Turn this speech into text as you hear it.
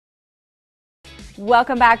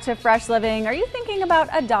Welcome back to Fresh Living. Are you thinking about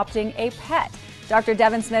adopting a pet? Dr.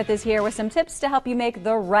 Devon Smith is here with some tips to help you make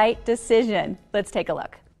the right decision. Let's take a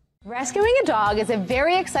look. Rescuing a dog is a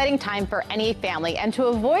very exciting time for any family, and to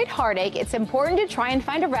avoid heartache, it's important to try and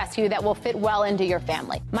find a rescue that will fit well into your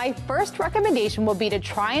family. My first recommendation will be to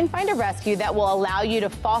try and find a rescue that will allow you to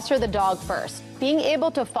foster the dog first. Being able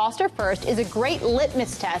to foster first is a great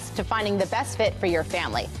litmus test to finding the best fit for your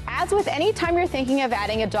family. As with any time you're thinking of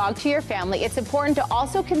adding a dog to your family, it's important to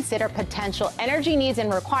also consider potential energy needs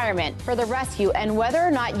and requirement for the rescue and whether or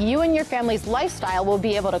not you and your family's lifestyle will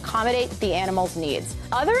be able to accommodate the animal's needs.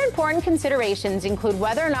 Other important considerations include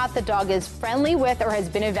whether or not the dog is friendly with or has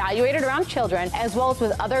been evaluated around children, as well as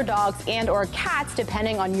with other dogs and/or cats,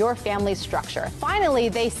 depending on your family's structure. Finally,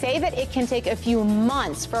 they say that it can take a few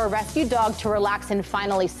months for a rescue dog to relax and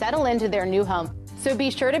finally settle into their new home. So be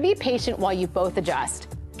sure to be patient while you both adjust.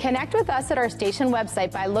 Connect with us at our station website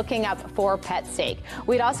by looking up For Pet's Sake.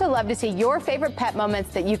 We'd also love to see your favorite pet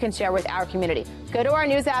moments that you can share with our community. Go to our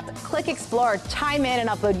news app, click Explore, chime in, and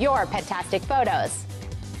upload your pet-tastic photos.